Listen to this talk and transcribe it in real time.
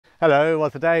Hello, well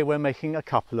today we're making a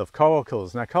couple of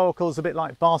coracles. Now coracles are a bit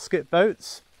like basket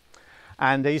boats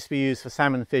and they used to be used for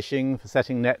salmon fishing, for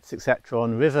setting nets, etc.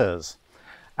 on rivers.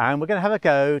 And we're going to have a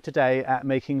go today at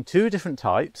making two different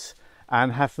types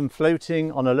and have them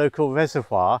floating on a local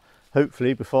reservoir,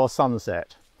 hopefully before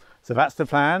sunset. So that's the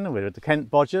plan. We're at the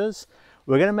Kent Bodgers.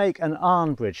 We're going to make an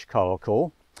Ironbridge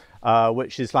coracle,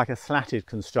 which is like a slatted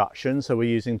construction, so we're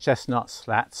using chestnut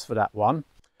slats for that one.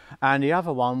 And the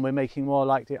other one we're making more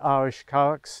like the Irish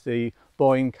Currachs, the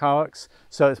Boyne Currachs,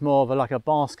 so it's more of like a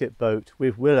basket boat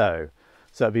with willow.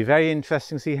 So it'll be very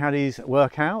interesting to see how these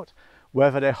work out,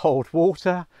 whether they hold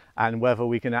water and whether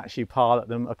we can actually pilot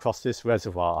them across this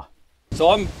reservoir. So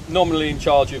I'm nominally in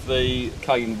charge of the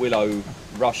cane willow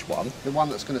rush one. The one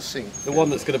that's going to sink. The one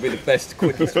that's going to be the best,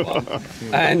 quickest one.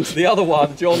 And the other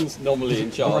one John's nominally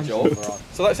in charge of.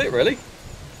 So that's it really.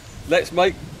 Let's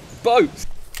make boats.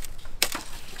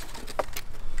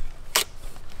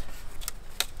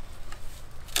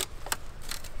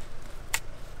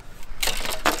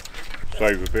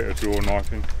 Save a bit of draw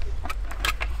knifing.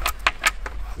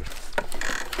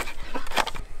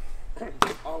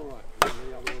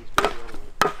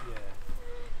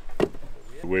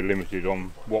 We're limited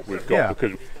on what we've got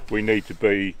because we need to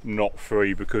be not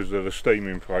free because of the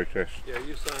steaming process. Yeah,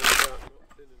 you're saying about not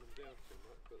thinning them down too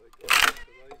much, but they go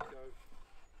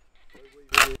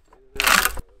in and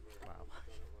out.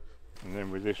 And then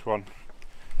with this one,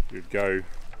 you'd go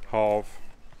halve,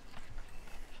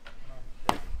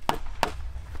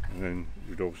 and then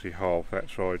you'd obviously halve that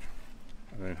side,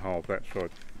 and then halve that side.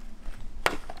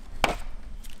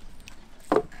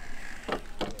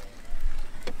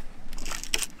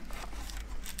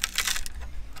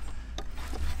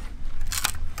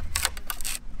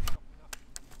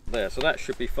 There, so that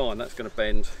should be fine. That's going to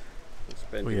bend. It's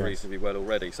bending reasonably well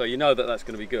already. So you know that that's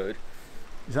going to be good.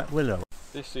 Is that willow?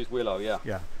 This is willow, yeah.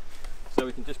 Yeah. So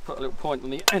we can just put a little point on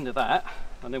the end of that,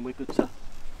 and then we're good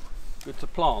to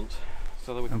plant.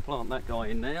 So that we can plant that guy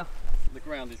in there. The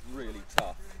ground is really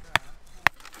tough.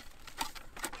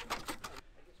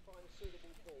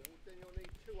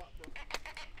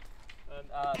 And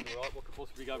right, what could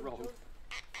possibly go wrong?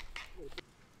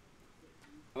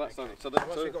 That's okay. So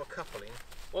Once we've got a coupling.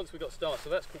 Once we've got started,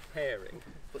 so that's called pairing.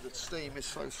 But the steam is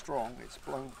so strong, it's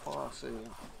blown fire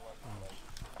sealing.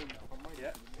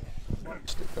 Yeah.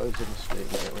 It goes in the steam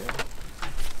area.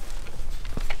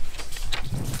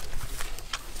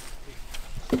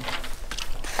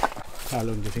 How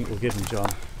long do you think we'll give them, John?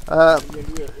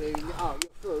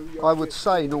 I would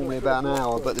say normally about an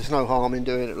hour, but there's no harm in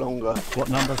doing it longer. What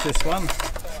number's this one?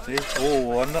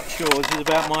 Oh, I'm not sure. This is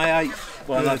about my 8th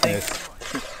one, I think.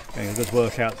 Getting a good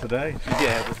workout today.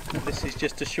 Yeah, but this is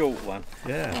just a short one.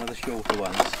 Yeah. One of the shorter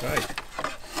ones. Great.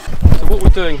 So what we're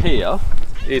doing here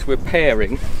is we're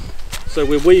pairing. So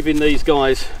we're weaving these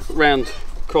guys round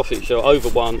across each other, over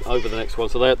one, over the next one.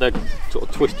 So they're sort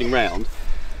of twisting round.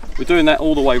 We're doing that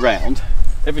all the way round.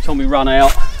 Every time we run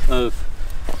out of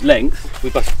length,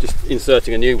 we're just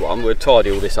inserting a new one. We'll tidy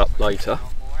all this up later.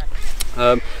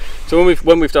 So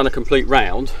when we've done a complete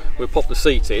round, we'll pop the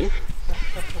seat in.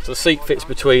 So the seat fits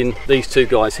between these two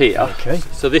guys here. Okay.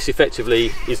 So this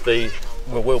effectively is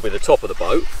will be the top of the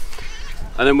boat.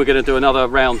 And then we're going to do another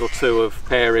round or two of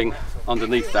pairing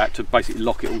underneath that to basically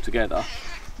lock it all together.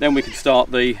 Then we can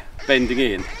start the bending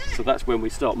in. So that's when we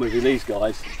start moving these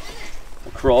guys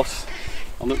across.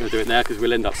 I'm not going to do it now because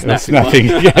we'll end up snapping.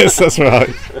 Yes, that's right.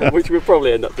 Which we'll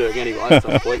probably end up doing anyway at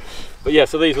some point. But yeah,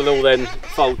 so these will all then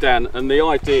fold down, and the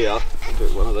idea, I'll do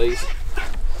one of these,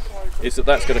 is that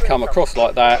that's going to come across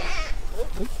like that,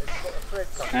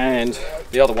 and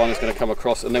the other one is going to come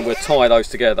across, and then we'll tie those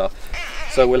together.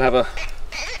 So we'll have a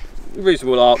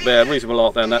reasonable arc there on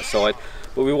that side,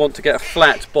 but we want to get a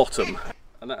flat bottom,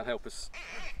 and that'll help us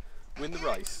win the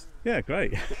race. Yeah,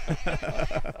 great.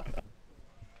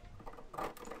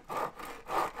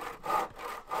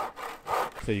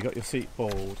 So you got your seat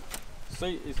balled.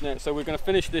 Seat is now. So we're going to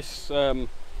finish this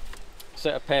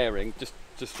set of pairing just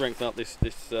to strengthen up this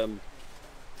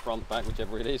front, back,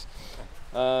 whichever it is.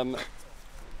 Now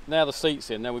the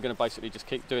seat's in. Now we're going to basically just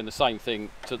keep doing the same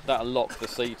thing that'll lock the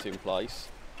seat in place.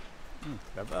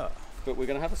 Clever. But we're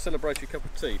going to have a celebratory cup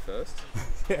of tea first.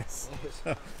 Yes.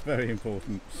 Very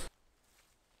important.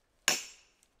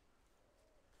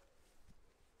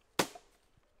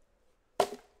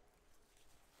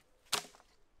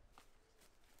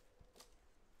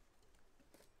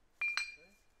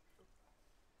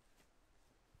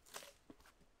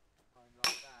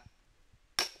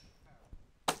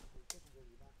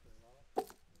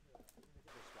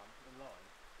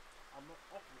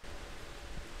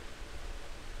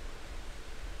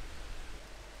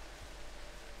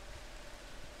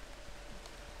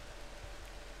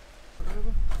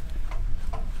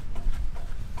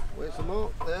 There's the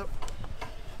mark there.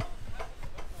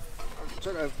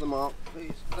 Turn over the mark,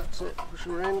 please. That's it. Push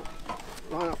her in.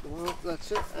 Line up the mark.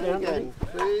 That's it. And again,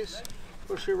 please.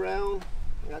 Push her round.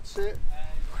 That's it.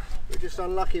 We're just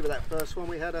unlucky with that first one.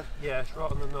 We had a... Yeah, it's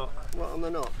right on the knot. Right on the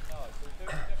knot.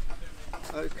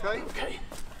 Okay. Okay.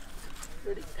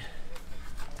 Ready.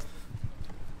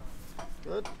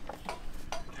 Good.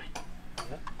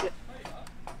 Yeah.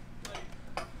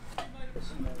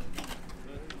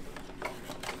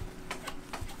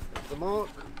 The mark.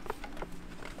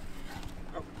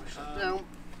 Oh, push that down.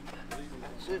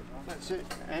 That's it. That's it.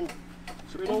 And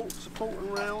support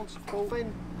and round. Support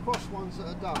in. Cross ones that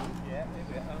are done. Yeah,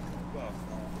 well,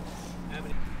 how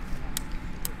many?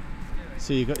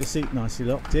 So you've got your seat nicely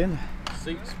locked in.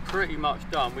 Seat's pretty much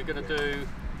done. We're going to do,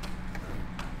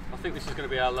 I think this is going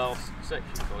to be our last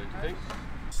section, Colin, do you think?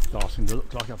 Starting to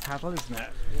look like a paddle, isn't it?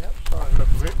 Yep, starting to look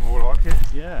a bit more like it.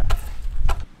 Yeah.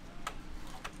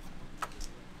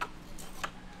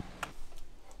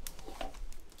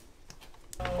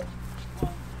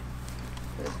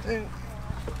 Down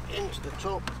into the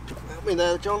top. Help me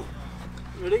there, John.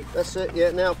 Ready? That's it.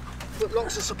 Yeah. Now put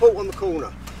lots of support on the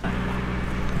corner.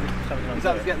 Is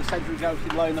that to get the central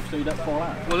junction low enough so you don't fall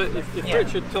out? Well, if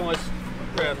Richard ties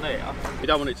around there, we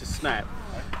don't want it to snap.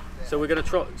 So we're going to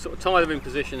try, sort of tie them in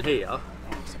position here,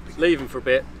 leave them for a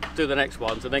bit, do the next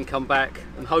ones, and then come back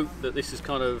and hope that this is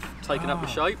kind of taken up the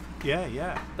shape. Yeah,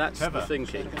 yeah. That's Clever. the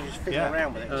thinking. Just fiddle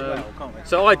around with it as well, can't we?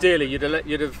 So ideally, you'd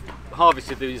have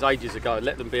harvested these ages ago,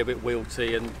 let them be a bit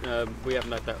wilty, and we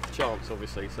haven't had that chance,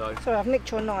 obviously. So. Sorry, I've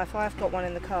nicked your knife. I've got one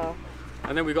in the car.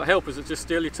 And then we've got helpers that just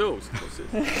steal your tools.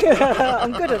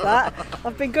 I'm good at that.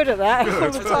 I've been good at that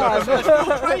all the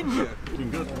time.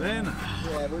 Been good then.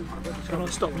 Yeah, Come on,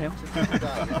 stop now.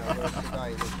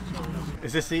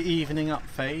 Is this the evening up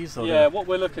phase? Or Yeah, what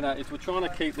we're looking at is we're trying to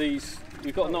keep these.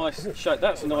 We've got a nice shape.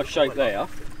 That's a nice shape there.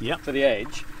 Yep. For the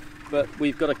edge, but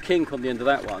we've got a kink on the end of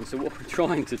that one. So what we're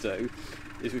trying to do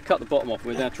is we've cut the bottom off.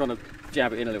 We're now trying to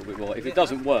jab it in a little bit more. If it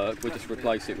doesn't work, we'll just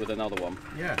replace it with another one.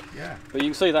 Yeah, yeah. But you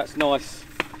can see that's nice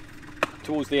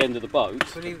towards the end of the boat,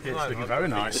 It's looking very the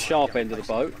nice. sharp end of the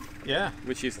boat, Yeah,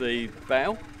 which is the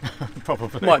bow.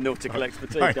 probably. My nautical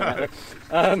expertise come out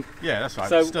there. Yeah, that's right.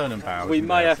 So Sternum bow. we isn't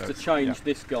may there? have So to it's- change yeah.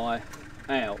 this guy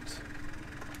out,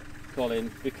 Colin,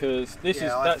 because this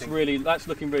Yeah, I that's think-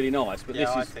 looking really nice, but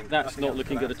Yeah, I this is think- I that's think not I'll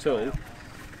looking put good that at all.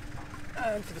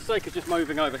 out. And for the sake of just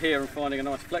moving over here and finding a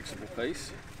nice flexible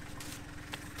piece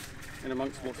in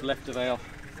amongst what's left of our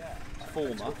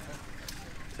former,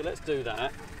 so let's do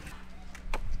that.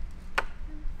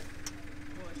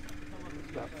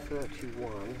 About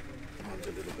 31. Mine's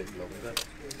a little bit longer.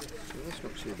 So that's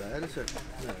not too bad, is it?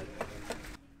 No.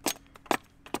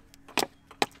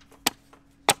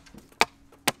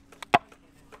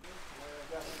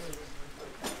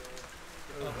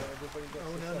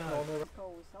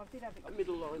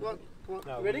 Middle line. Come on, come on.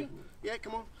 No, Ready? Yeah,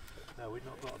 come on. No, we've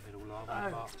not got a middle line.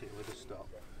 We've marked it with a stop.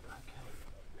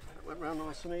 Went round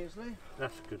nice and easily.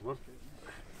 That's a good one.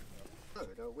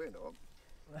 No, we're not.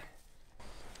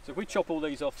 So if we chop all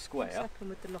these off square, Second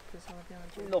with the lockers are behind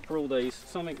you. lopper all these,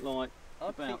 something like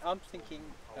I'm thinking.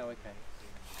 Oh, okay.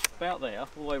 about there, all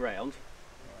the way round.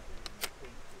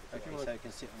 Okay, so it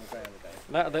can sit on the ground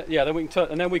again. Yeah, then we can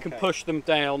and then we can push them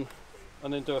down,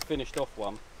 and then do a finished off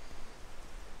one.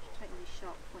 Take these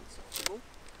sharp points off the ball.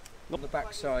 On the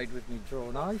back side with my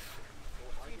draw knife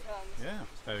Yeah,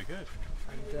 very good.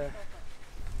 and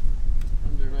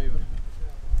under over.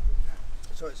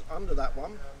 So it's under that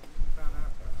one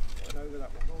and over that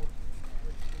one.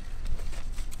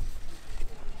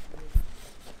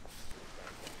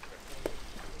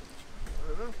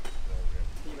 Over.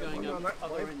 You're going on that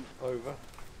other way. end. Over.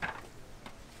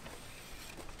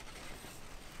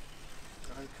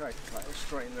 Okay, right, let's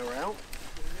straighten her out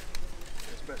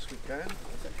as best we can.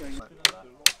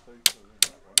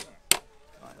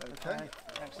 Okay.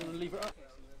 Excellent, leave it up.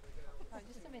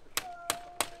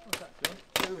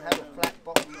 Do have a flat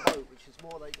bottom boat, which is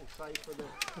more they can say for the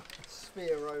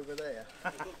sphere over there.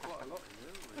 Do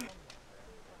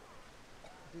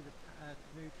the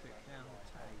canoe trick down the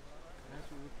tape, and as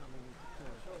we were coming into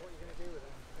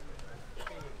port.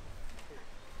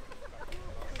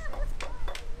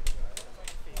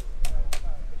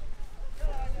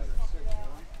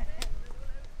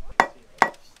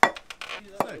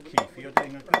 So, Keith, you're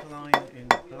doing a good line in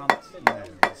blunt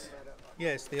nose.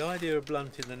 Yes, the idea of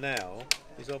blunting the now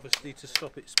is obviously to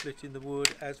stop it splitting the wood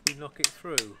as we knock it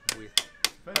through.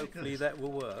 Hopefully that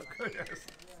will work.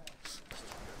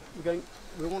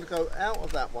 We want to go out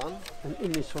of that one. And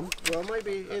in this one. Well,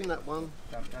 maybe in that one.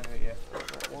 Don't do it yet.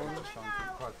 That one.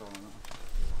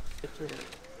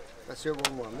 That's the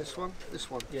wrong one. This one? This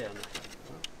one? Yeah.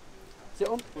 Is it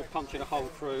on? We're punching a hole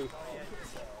through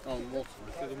the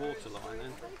water line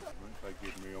then. They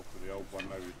give me off with the old one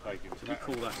they were taking. So we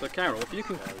call that. So Carol, if you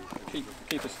can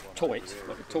keep us toit,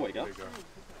 like a toiger.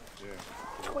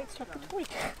 Toit's like a toy.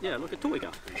 Yeah, like a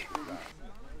toiger.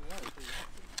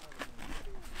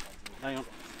 Hang on.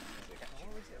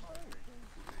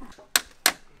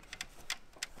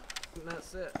 And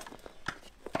that's it.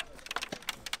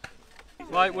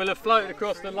 Right, we'll have floated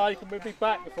across the lake and we'll be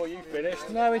back before you finish.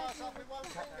 No,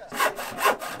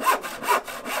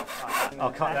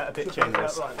 I'll cut that a bit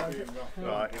generous.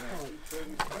 Right.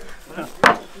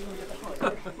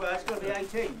 Well, it's got to be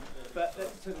 18, but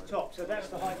that's to the top, so that's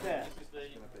the height there.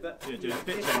 But Yeah, do it a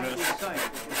bit generous.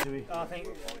 I think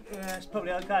it's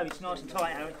probably okay. It's nice and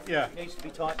tight, Harry. Yeah. It needs to be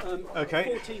tight.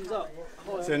 Okay. 14's up.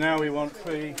 So now we want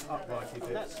 3 uprighty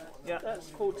bits. Yeah. That's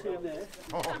 14 there.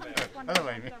 Oh, hello,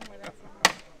 Amy.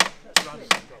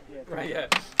 Right, yeah.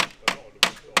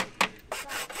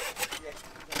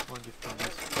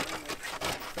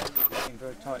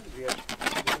 Very tight to the edge.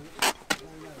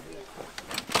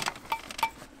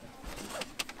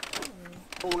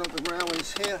 All of the rail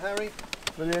is here, Harry.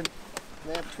 Brilliant.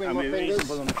 Now between And my we're fingers.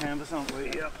 reasonable on the canvas, aren't we?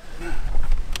 Yep.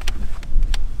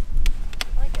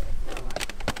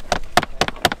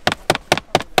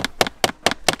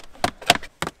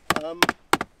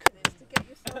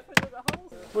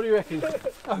 What do you reckon?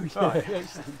 Oh,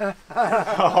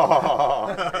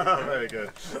 Oh, very good.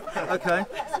 Okay.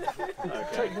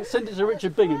 Send it to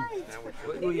Richard Bingham.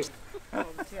 It's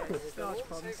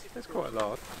quite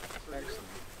large.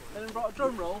 And then write a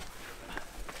drum roll.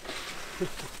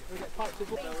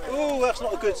 Oh, that's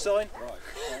not a good sign.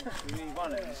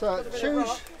 So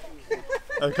choose.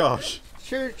 Oh gosh.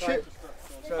 Choose. I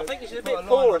think it's a bit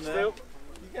poor still.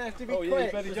 You're going to have to be Oh, yeah,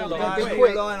 you better jump. Be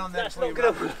quick. That's not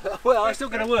going to. Well, it's still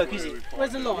going to work, is it?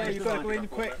 Where's the line? You've got to go in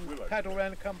quick and paddle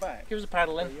round and come back. Give us a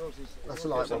paddle then. That's the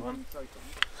light one.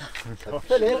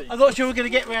 I thought you were going to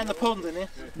get round the pond in here.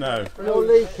 No. You're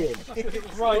leaking. If it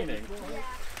was raining.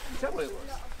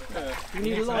 You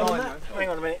need a line on that? Hang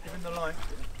on a minute. Given the line.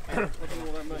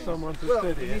 Someone to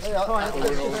steady it. You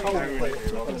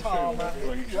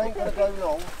ain't going to go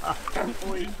long.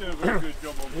 You do a very good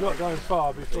job on You're not going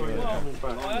far before you're coming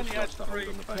back. I only had three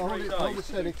Hold it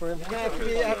steady for him.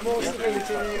 Have more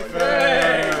stability.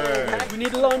 We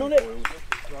need a line on it.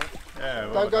 Yeah,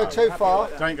 well Don't go done. too far.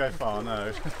 Don't go far,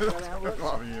 no.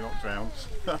 Rather you not drown.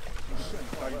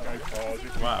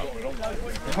 Wow.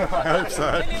 I hope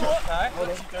so.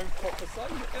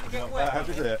 Not bad,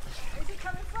 is it?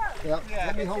 Yeah.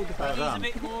 Let me hold the Well back. done.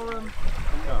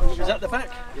 Is that the back?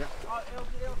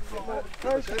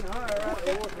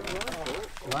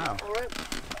 Wow.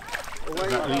 Away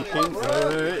Is that you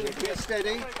leaking? Get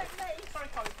steady.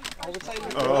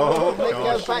 Oh, Let go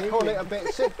gosh. back on it a bit.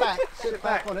 Sit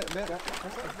back on it a bit.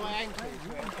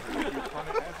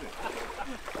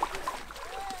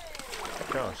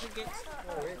 Gosh.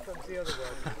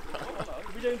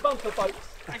 We're doing bumper boats.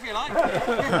 If you like.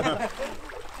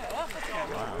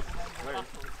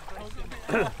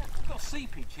 Got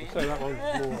seepage here. So that one's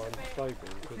more unstable.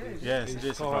 Because Yes, it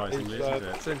is surprisingly, isn't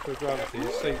it? centre of gravity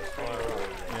seeps higher up.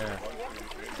 Yeah.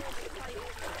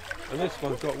 And this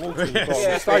one's got water in the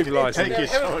Yes. bottom, stabilising Take it. your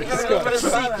choice. It's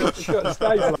got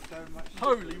stabilising.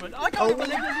 Holy man, I can't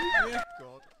believe it.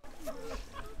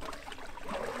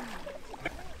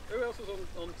 Who else was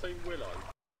on Team Willow?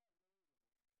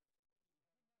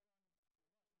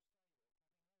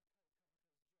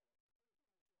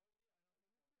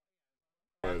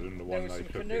 than the one they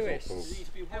took it off of.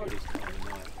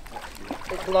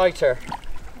 It's lighter.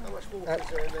 How much water is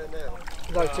there in there now?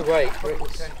 Lighter weight.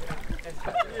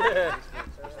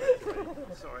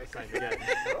 Sorry, same again.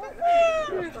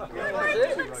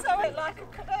 So it like a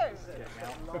canoe.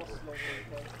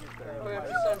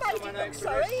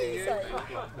 So easy.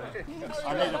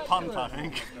 I need a punt, I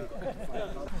think.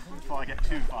 Before I get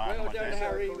too far out of my depth.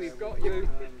 Harry, we've got you.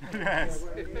 Yes.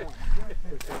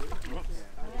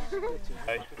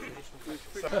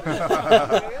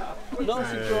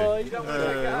 Nice and dry.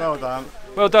 Well done.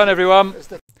 Well done, everyone.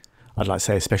 I'd like to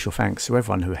say a special thanks to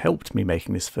everyone who helped me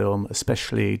making this film,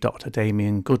 especially Dr.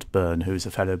 Damien Goodburn, who's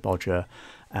a fellow bodger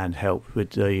and helped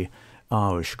with the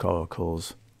Irish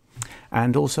coracles.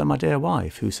 And also my dear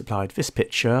wife, who supplied this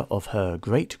picture of her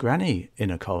great granny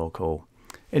in a coracle.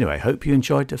 Anyway, hope you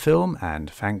enjoyed the film and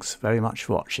thanks very much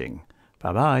for watching.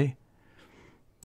 Bye bye.